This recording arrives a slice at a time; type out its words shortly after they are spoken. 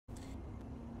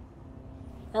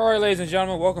Alright, ladies and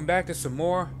gentlemen, welcome back to some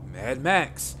more Mad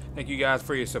Max. Thank you guys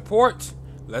for your support.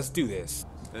 Let's do this.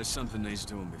 There's something needs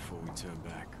doing before we turn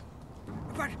back.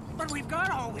 But we've got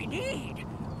all we need.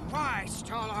 Why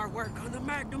stall our work on the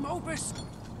magnum opus?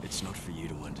 It's not for you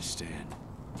to understand.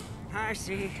 I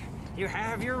see. You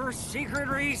have your secret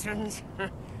reasons.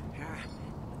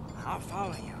 I'll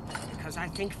follow you, because I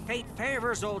think fate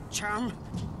favors old chum.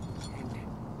 And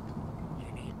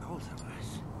you need both of us.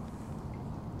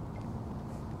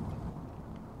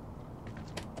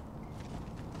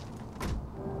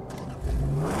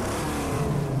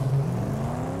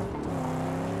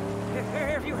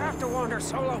 If you have to wander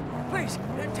solo, please,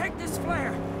 take this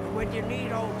flare. When you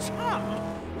need old chum,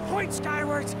 point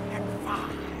skywards and fire.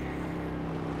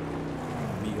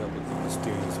 Meet up with the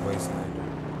mysterious Wastelander.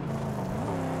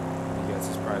 I guess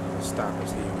it's probably going to stop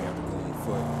us here. We have to go on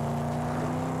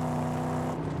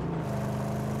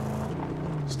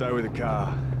foot. Stay with the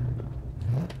car.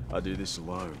 I do this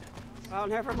alone. Well,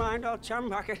 never mind old chum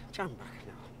bucket. Chum bucket,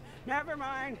 no. Never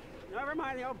mind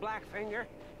the old Blackfinger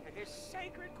and his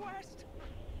sacred quest.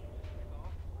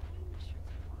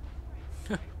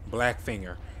 Black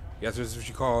finger. That's what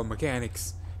you call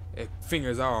mechanics.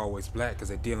 Fingers are always black because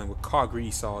they're dealing with car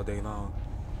grease all day long.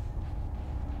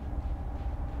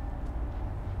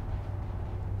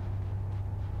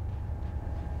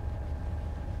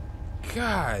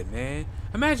 God, man.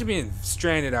 Imagine being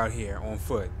stranded out here on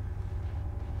foot.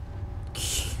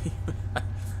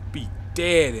 Be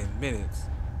dead in minutes.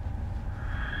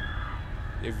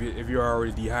 If you're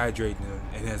already dehydrating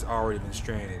and has already been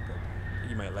stranded, but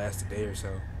you might last a day or so.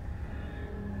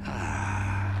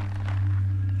 Ah,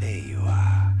 there you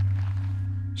are.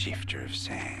 Shifter of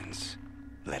sands,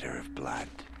 letter of blood,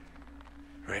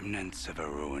 remnants of a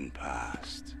ruined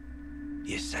past.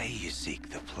 You say you seek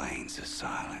the plains of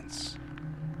silence,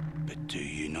 but do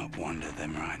you not wander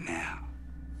them right now?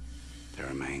 The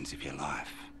remains of your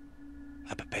life,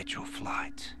 a perpetual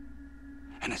flight,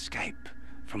 an escape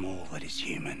from all that is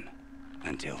human,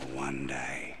 until one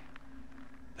day,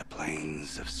 the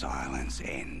plains of silence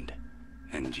end,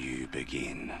 and you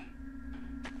begin.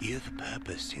 You've a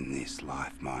purpose in this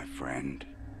life, my friend,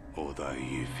 although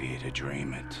you fear to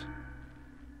dream it.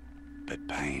 But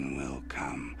pain will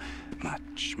come,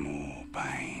 much more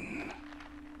pain,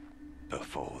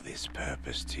 before this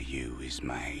purpose to you is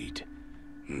made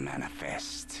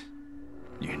manifest.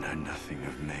 You know nothing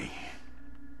of me.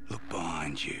 Look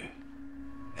behind you,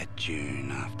 at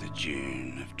dune after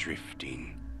dune of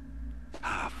drifting,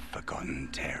 half-forgotten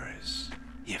terrors.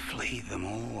 You flee them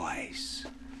always,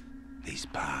 these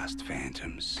past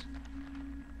phantoms,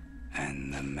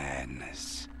 and the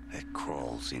madness that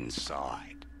crawls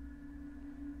inside.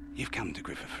 You've come to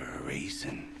Griffer for a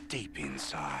reason. Deep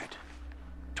inside,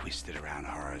 twisted around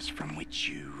horrors from which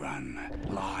you run,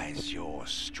 lies your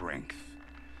strength.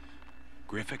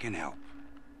 Griffer can help.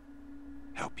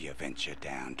 Help you venture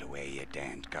down to where you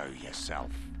daren't go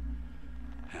yourself,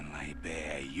 and lay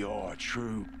bare your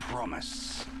true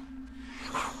promise.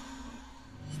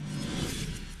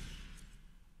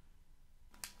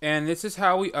 And this is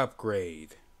how we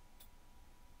upgrade.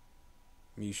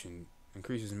 Mission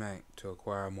increases mag to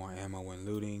acquire more ammo when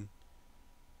looting,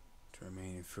 to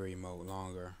remain in free mode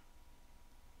longer.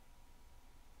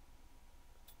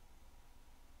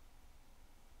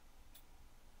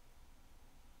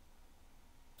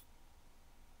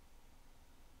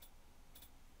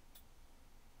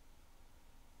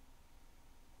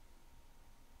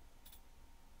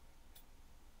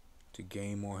 To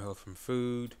gain more health from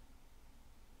food.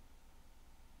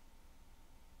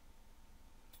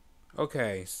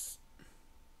 Okay.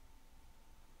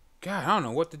 God, I don't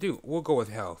know what to do. We'll go with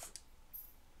health.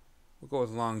 We'll go with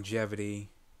longevity.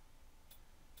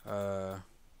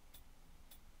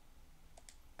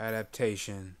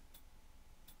 Adaptation.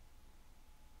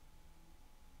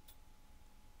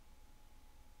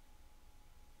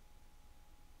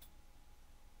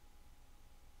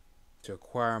 To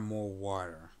acquire more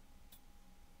water.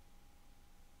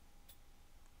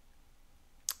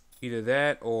 Either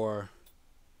that or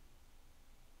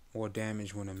more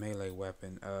damage when a melee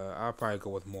weapon. I'll probably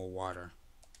go with more water.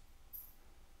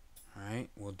 Alright,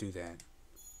 we'll do that.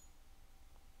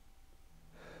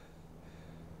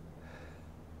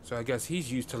 So I guess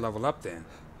he's used to level up then.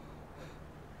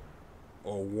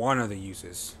 Or one of the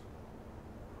uses.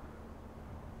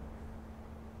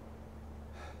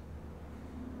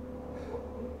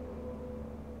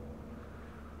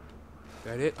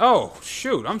 That it? Oh,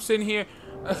 shoot. I'm sitting here.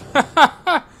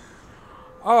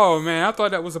 Oh, man. I thought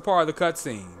that was a part of the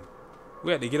cutscene.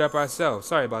 We had to get up ourselves.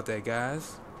 Sorry about that,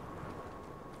 guys.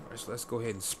 Alright, so let's go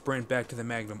ahead and sprint back to the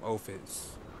magnum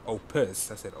opus. I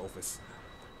said opus.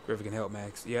 Griffin can help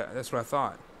Max. Yeah, that's what I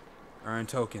thought. Earn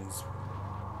tokens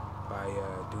by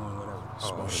doing whatever. Oh,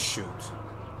 Spotted. shoot.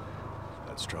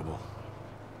 That's trouble.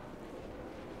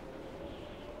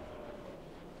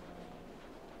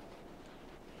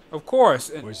 Of course.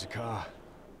 And Where's the car?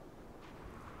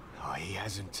 Oh, he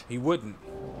hasn't. he wouldn't.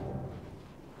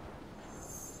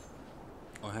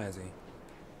 Or has he?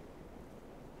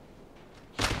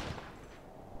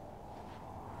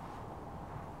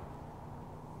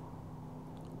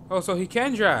 Oh, so he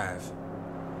can drive.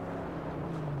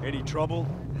 Any trouble?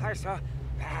 I saw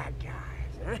bad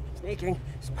guys, huh? Sneaking,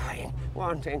 spying,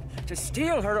 wanting to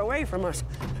steal her away from us.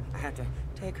 I had to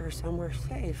take her somewhere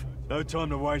safe. No time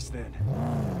to waste then.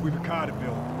 We've a car to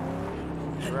build.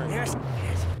 Right.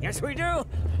 Yes, we do.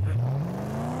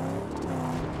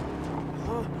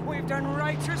 Oh, we've done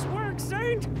righteous work,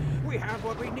 Saint. We have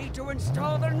what we need to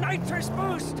install the nitrous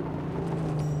boost.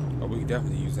 Oh, we can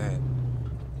definitely use that.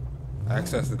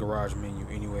 Access the garage menu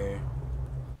anywhere.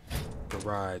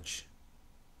 Garage.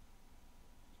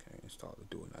 Okay, install the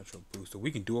dual nitro booster.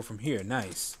 We can do it from here.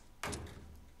 Nice.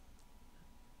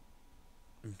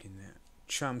 We can now.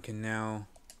 Chum can now.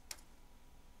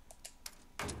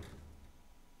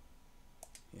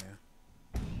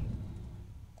 Yeah.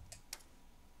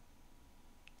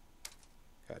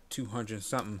 Got 200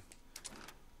 something.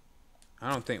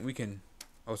 I don't think we can.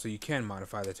 Oh, so you can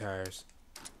modify the tires.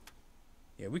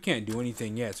 Yeah, we can't do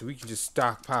anything yet, so we can just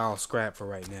stockpile scrap for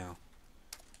right now.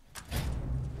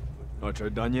 Nitro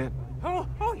done yet? Oh,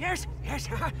 yes.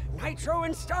 Nitro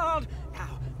installed.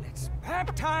 Now, let's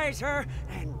baptize her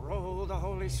and roll the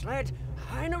holy sled.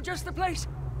 I know just the place.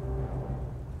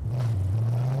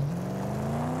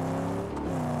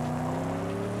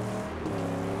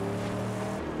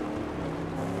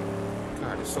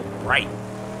 God, it's so bright.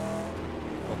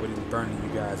 Hope it isn't burning you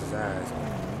guys' eyes.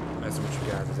 Messing with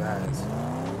you guys' eyes.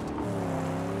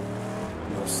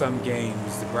 You know, some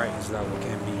games, the brightness level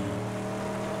can be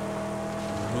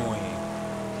annoying.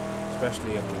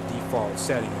 Especially if the default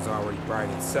setting is already bright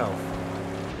itself.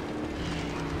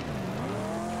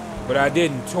 But I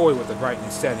didn't toy with the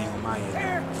brightness setting on my end.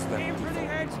 There, Just left aim it for the default.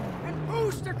 edge and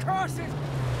boost across it.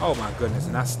 Oh my goodness,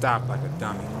 and I stopped like a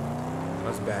dummy.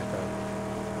 Let's back up.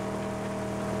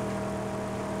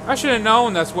 I should have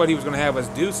known that's what he was going to have us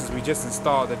do since we just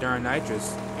installed the darn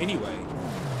nitrous anyway.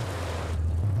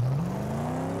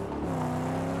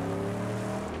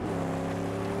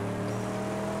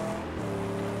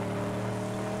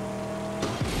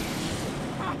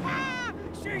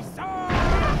 She saw.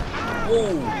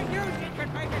 Ooh. I knew she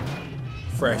could make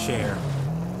it. Fresh air.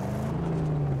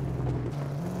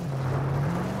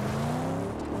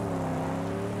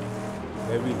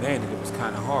 Where we landed, it was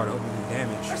kind of hard. I hope we didn't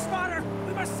A damage. spotter.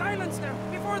 We must silence them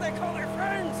before they call their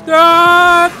friends.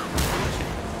 God!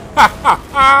 Ha ha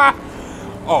ha!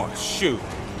 Oh, shoot.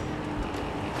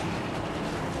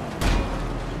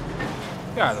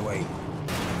 Get out of the way.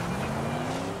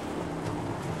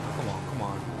 Come on, come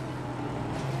on.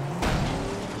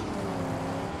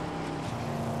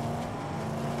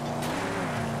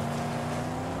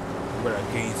 We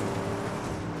better gain some.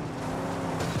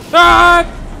 Ah!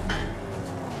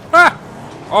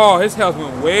 Ah! Oh, his health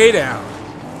went way down.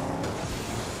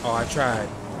 Oh, I tried.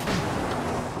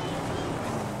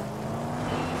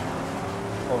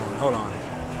 Hold on.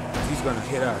 He's gonna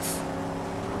hit us.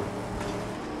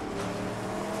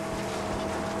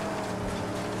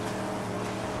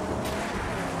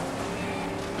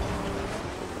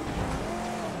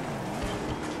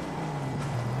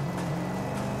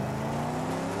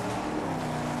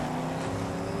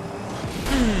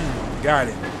 Got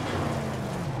it.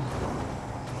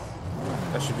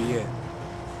 That should be it.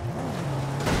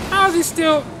 How is he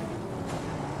still?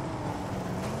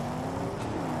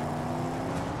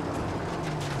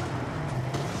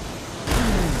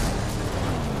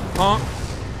 Huh?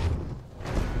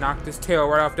 Knocked his tail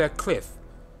right off that cliff.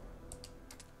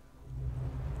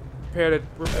 Repair the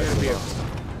vehicle.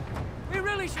 We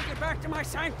really should get back to my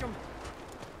sanctum.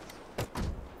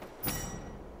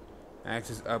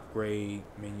 Access upgrade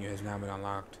menu has now been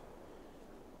unlocked.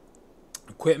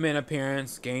 Equipment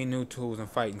appearance, gain new tools and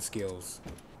fighting skills.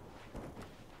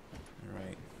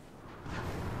 Alright.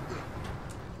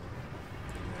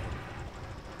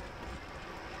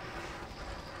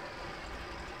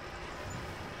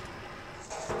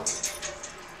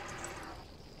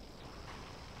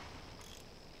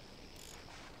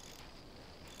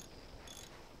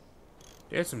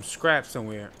 There's some scrap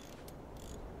somewhere.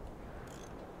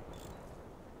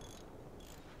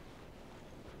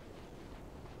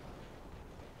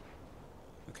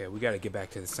 Okay, we gotta get back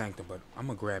to the sanctum, but I'm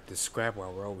gonna grab this scrap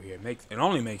while we're over here. It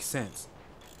only makes sense.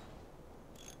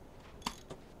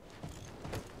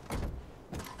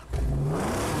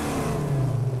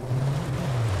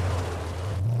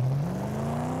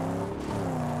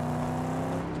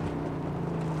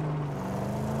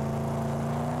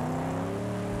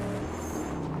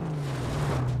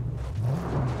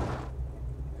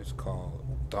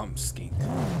 Dump skink. I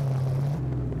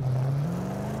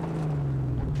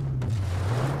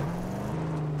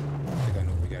think I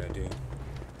know what we gotta do.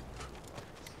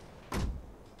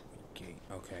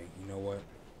 Okay, you know what?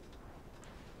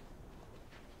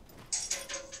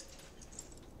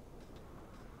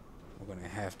 We're gonna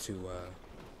have to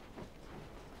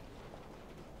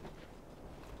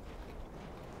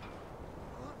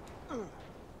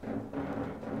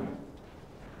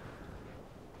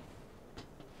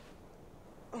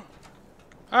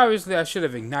obviously I should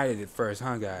have ignited it first,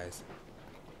 huh guys?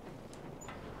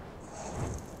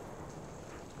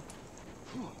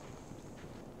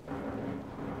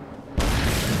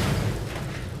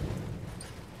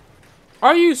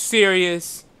 Are you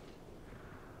serious?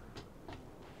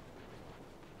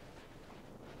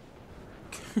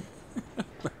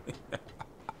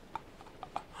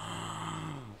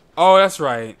 Oh, that's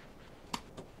right.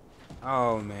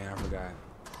 Oh man, I forgot.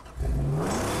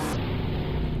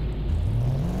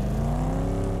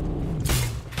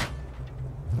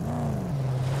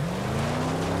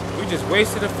 We just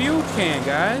wasted a fuel can,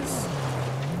 guys.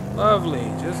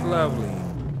 Lovely, just lovely.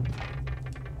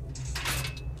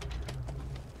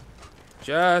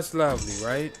 Just lovely,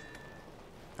 right?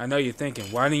 I know you're thinking,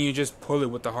 why didn't you just pull it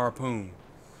with the harpoon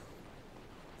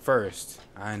first?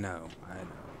 I know.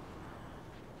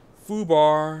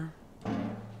 Foobar.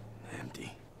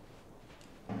 Empty.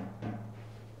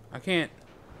 I can't.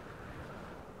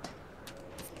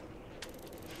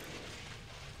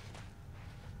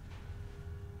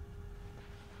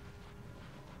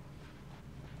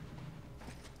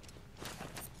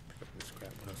 Pick up this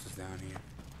crap. What else is down here?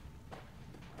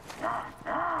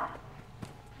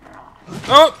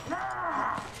 Oh!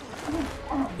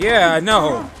 Yeah, I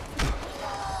know.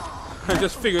 I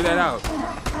just figured that out.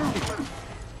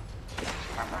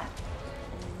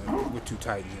 We're too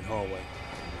tight in the hallway.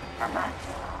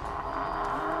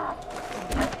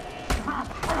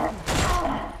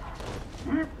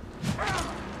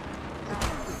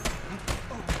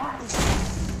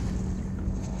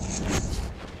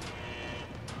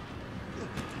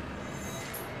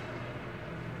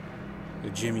 The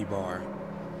Jimmy bar.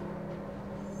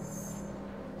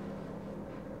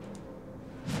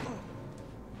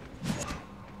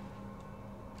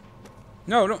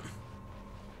 No, don't.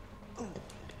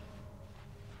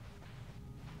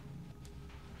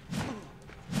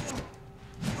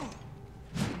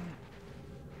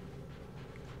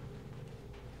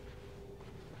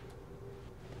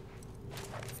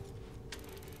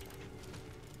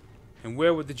 And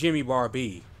where would the Jimmy bar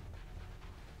be?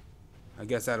 I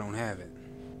guess I don't have it.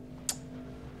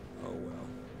 Oh well.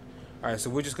 Alright, so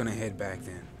we're just gonna head back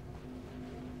then.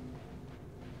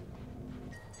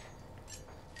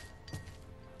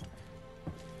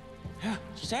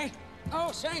 Saint?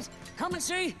 Oh, Saint, come and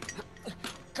see.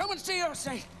 Come and see, oh,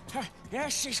 Saint.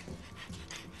 Yes, she's...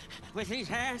 With these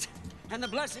hands and the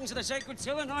blessings of the sacred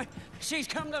Illinois, she's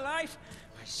come to life.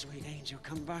 My sweet angel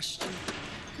combustion.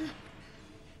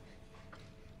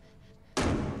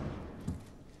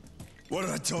 What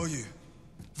did I tell you?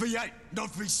 V8,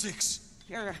 not V6.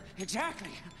 Yeah,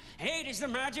 exactly. 8 is the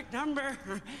magic number.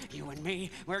 You and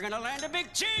me, we're gonna land a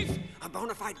big chief. A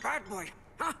bona fide bad boy.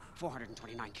 Huh?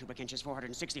 429 cubic inches,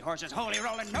 460 horses, holy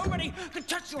rolling. Nobody could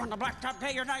touch you on the blacktop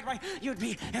day or night. Why, you'd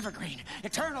be evergreen,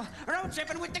 eternal, road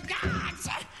tripping with the gods.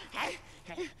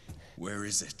 Where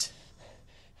is it?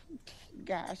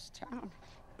 Gas Town.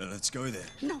 Let's go there.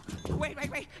 No, wait.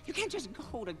 You can't just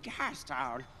go to Gas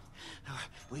Town.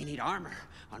 We need armor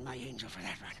on my angel for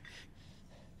that run.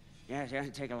 Yes,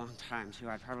 it'd take a long time, too.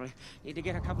 I'd probably need to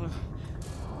get a couple of...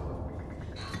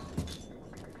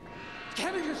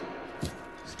 Scavengers!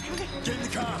 Get in the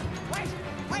car! Wait!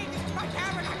 My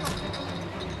tabernacle!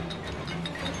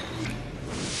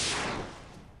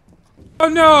 Oh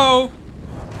no!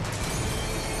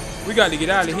 We got to get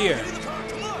out of here.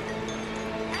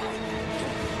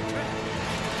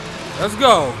 Let's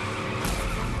go.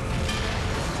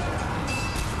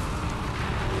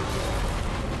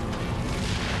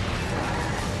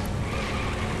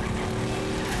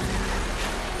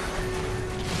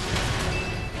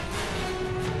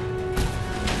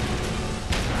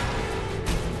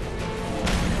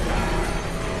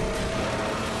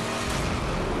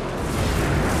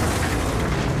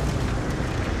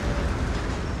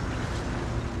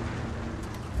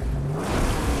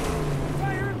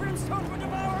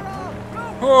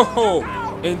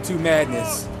 Oh, into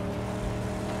madness.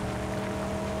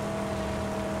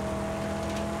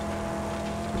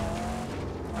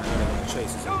 I know they're gonna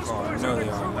chase us in the car. I know they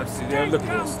are. Let's see. They're looking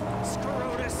at us.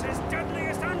 Scrotus, his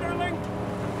deadliest underling.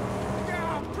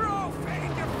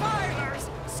 Profane defilers,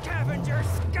 scavenger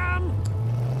scum.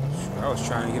 was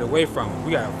trying to get away from him.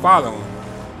 We gotta follow him.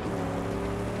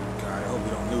 God, I hope we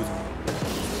don't lose him.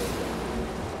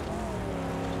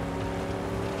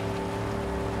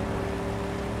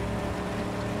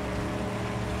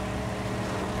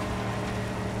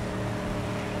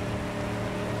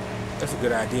 That's a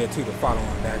good idea too, to follow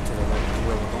him back to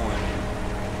where we're going.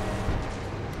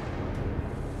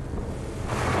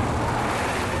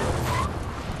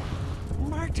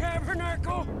 My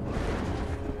tabernacle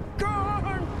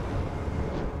gone.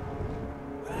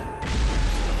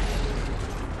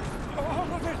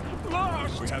 All of it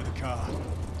lost. We have the car.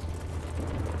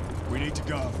 We need to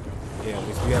go. Yeah, at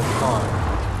least we have the car.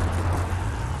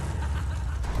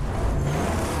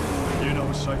 You know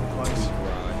a safe place?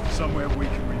 Somewhere we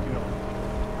can rebuild.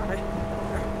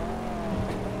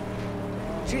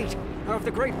 Jeet of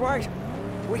the Great White,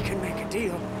 we can make a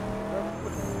deal.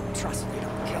 Trust they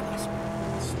don't kill us.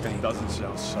 Doesn't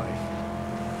sound safe.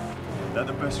 Is that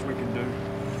the best we can do?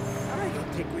 I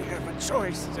don't think we have a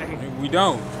choice, Zane. We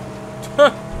don't.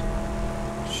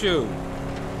 Shoot.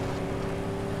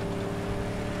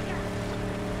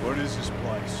 What is this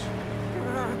place?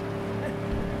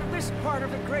 This part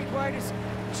of the Great White is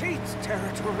Jeet's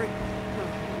territory.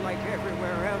 Like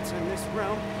everywhere else in this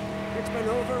realm, it's been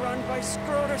overrun by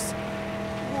Scrotus.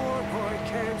 War boy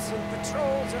camps and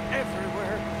patrols are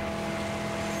everywhere.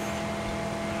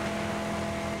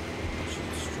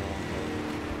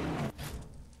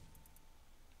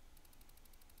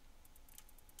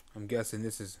 I'm guessing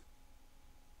this is...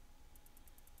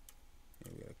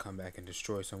 Yeah, we gotta come back and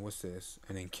destroy some... What's this?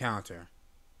 An encounter.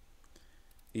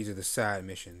 These are the side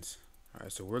missions.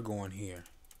 Alright, so we're going here.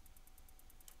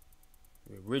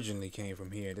 We originally came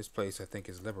from here. This place, I think,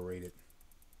 is liberated.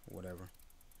 Whatever.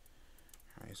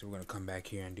 Alright, so we're going to come back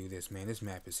here and do this. Man, this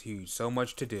map is huge. So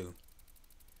much to do.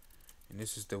 And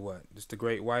this is the what? This is the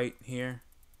Great White here.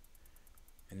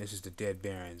 And this is the Dead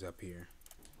Barrens up here.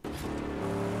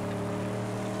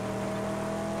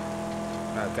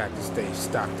 I've got to stay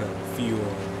stocked up with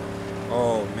fuel.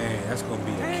 Oh, man, that's going to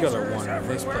be a killer one on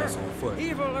this place on foot.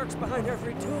 Evil lurks behind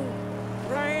every tomb.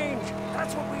 Range.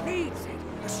 That's what we need, see?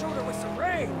 A shooter with some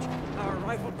range. Our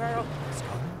rifle barrel is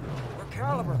good. Or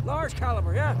caliber, large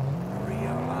caliber, yeah. A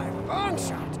real live long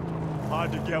shot.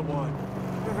 Hard to get one.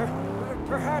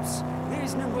 Perhaps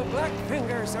these nimble black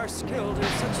fingers are skilled in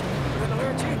such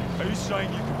metallurgy. Are you saying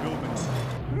you can build me?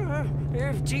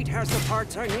 If Jeet has the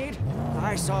parts I need.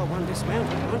 I saw one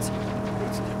dismantled once.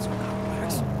 It's not so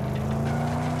complex.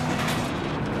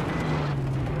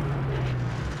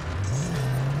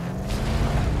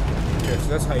 So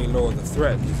that's how you lower the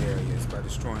threat in these areas, by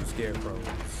destroying scarecrows.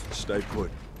 Stay put.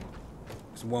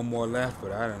 There's one more left,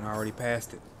 but I done already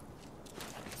passed it.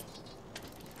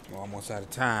 We're almost out of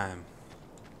time.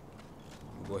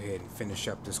 We'll go ahead and finish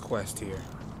up this quest here.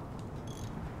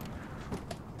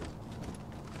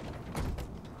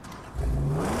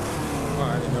 Oh,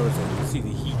 I didn't notice that. You can see the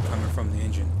heat coming from the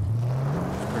engine.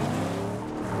 It's pretty neat.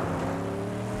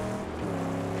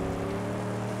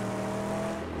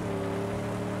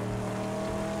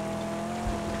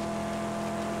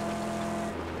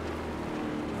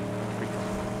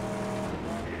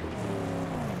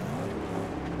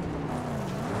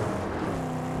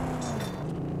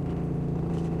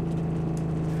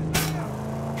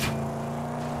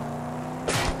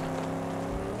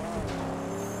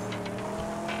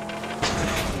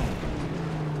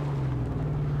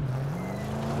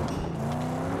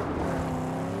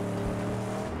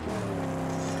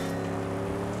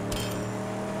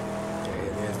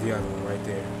 The other one right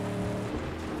there.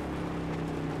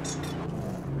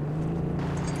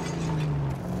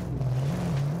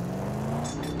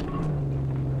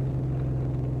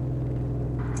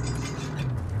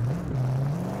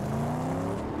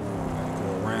 Gotta go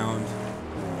around.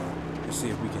 Let's see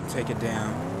if we can take it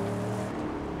down.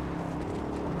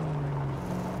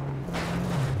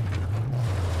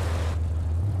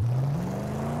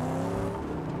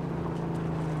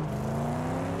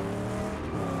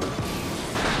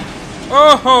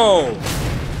 Oh!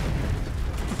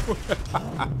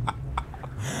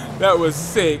 That was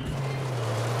sick.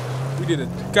 We did a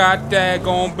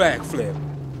god-daggone backflip.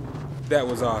 That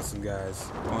was awesome, guys.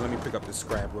 Hold on, let me pick up the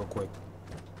scrap real quick.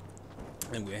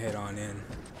 And we'll head on in.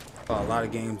 A lot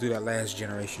of games do that last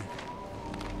generation.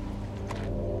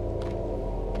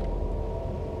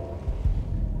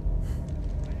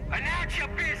 Announce your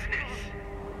business,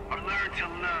 or learn to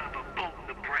love a bolt in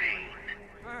the brain.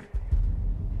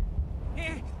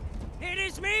 It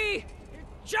is me,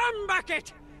 Jum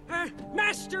Bucket,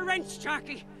 Master Wrench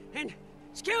Jockey, and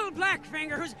skilled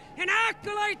Blackfinger, who's an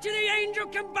acolyte to the angel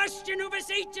combustion who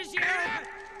beseeches you.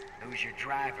 Who's your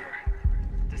driver?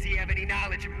 The Does he have any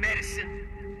knowledge of medicine?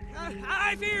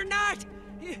 I fear not.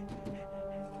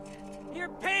 Your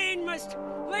pain must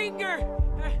linger.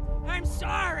 I'm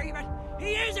sorry, but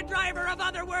he is a driver of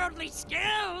otherworldly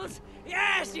skills.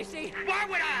 Yes, you see. Why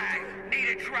would I need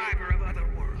a driver of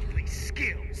otherworldly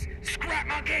skills? Scrap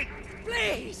monkey!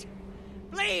 Please!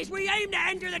 Please, we aim to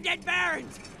enter the Dead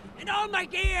Barrens, and all my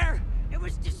gear, it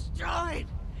was destroyed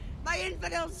by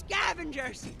infidel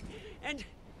scavengers. And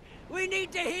we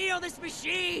need to heal this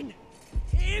machine.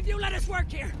 If you let us work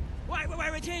here, why,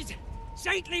 with his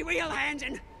saintly wheel hands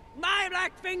and my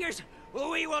black fingers,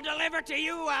 we will deliver to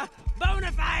you a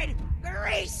bona fide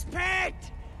grease pit.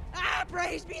 Ah,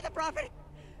 praise be the prophet.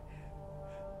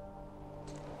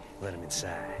 Let him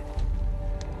inside.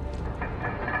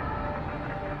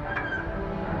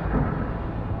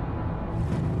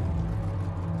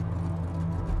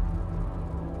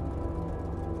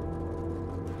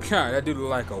 God, that dude look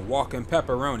like a walking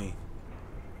pepperoni.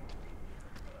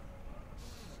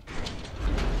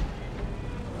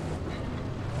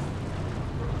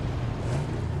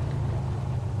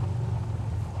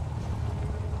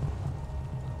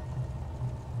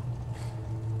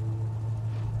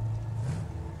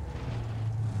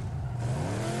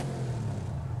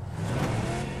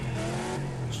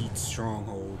 Cheat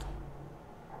stronghold.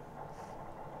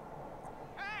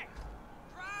 Hey!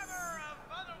 Driver of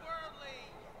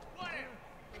otherworldly whatever,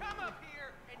 come up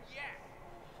here and yak.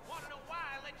 Wanna know why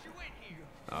I let you in here?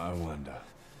 I wonder.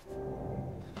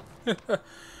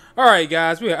 Alright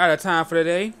guys, we are out of time for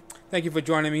today. Thank you for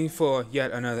joining me for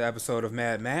yet another episode of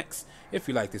Mad Max. If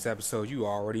you like this episode, you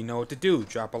already know what to do.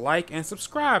 Drop a like and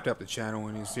subscribe to help the channel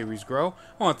and the series grow.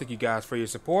 I want to thank you guys for your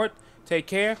support. Take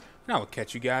care, and I will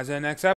catch you guys in the next episode.